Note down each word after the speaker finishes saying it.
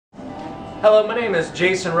Hello, my name is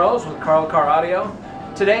Jason Rose with Karl Audio.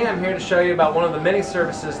 Today I'm here to show you about one of the many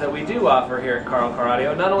services that we do offer here at Karl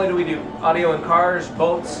Audio. Not only do we do audio in cars,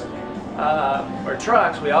 boats, or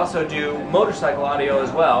trucks, we also do motorcycle audio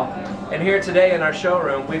as well. And here today in our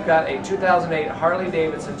showroom we've got a 2008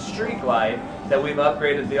 Harley-Davidson Street Glide that we've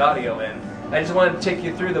upgraded the audio in. I just wanted to take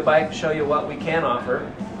you through the bike and show you what we can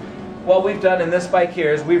offer. What we've done in this bike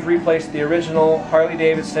here is we've replaced the original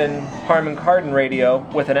Harley-Davidson Harman Kardon radio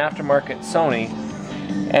with an aftermarket Sony.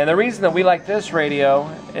 And the reason that we like this radio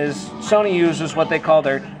is Sony uses what they call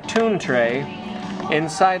their tune tray.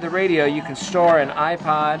 Inside the radio you can store an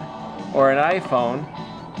iPod or an iPhone.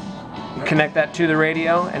 You connect that to the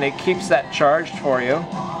radio and it keeps that charged for you.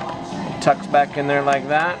 It tucks back in there like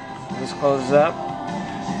that. This closes up.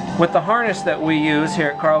 With the harness that we use here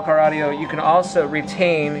at Karl Audio, you can also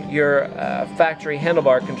retain your factory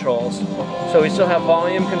handlebar controls. So we still have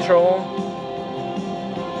volume control.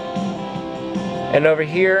 And over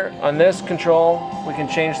here on this control, we can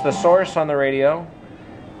change the source on the radio.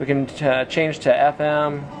 We can change to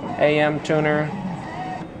FM, AM tuner.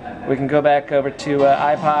 We can go back over to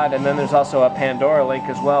iPod, and then there's also a Pandora link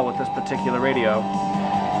as well with this particular radio.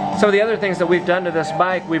 So the other things that we've done to this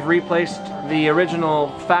bike, we've replaced the original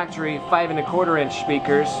factory 5 1/4 inch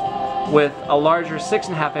speakers with a larger 6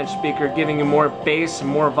 1/2 inch speaker, giving you more bass and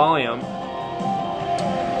more volume.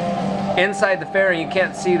 Inside the fairing, you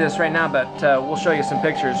can't see this right now, but we'll show you some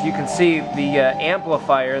pictures. You can see the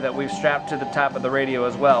amplifier that we've strapped to the top of the radio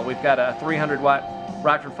as well. We've got a 300 watt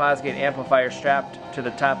Rockford Fosgate amplifier strapped to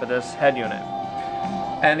the top of this head unit.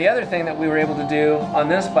 And the other thing that we were able to do on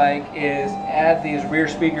this bike is add these rear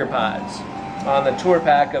speaker pods. On the tour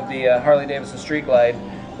pack of the Harley-Davidson Street Glide,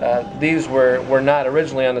 these were not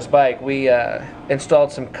originally on this bike. We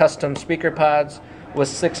installed some custom speaker pods with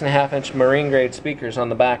 6 1/2 inch marine grade speakers on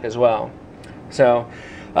the back as well. So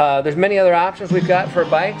there's many other options we've got for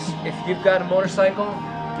bikes. If you've got a motorcycle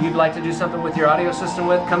you'd like to do something with your audio system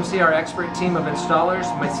with, come see our expert team of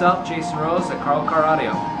installers, myself, Jason Rose at Karl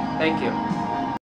Audio. Thank you.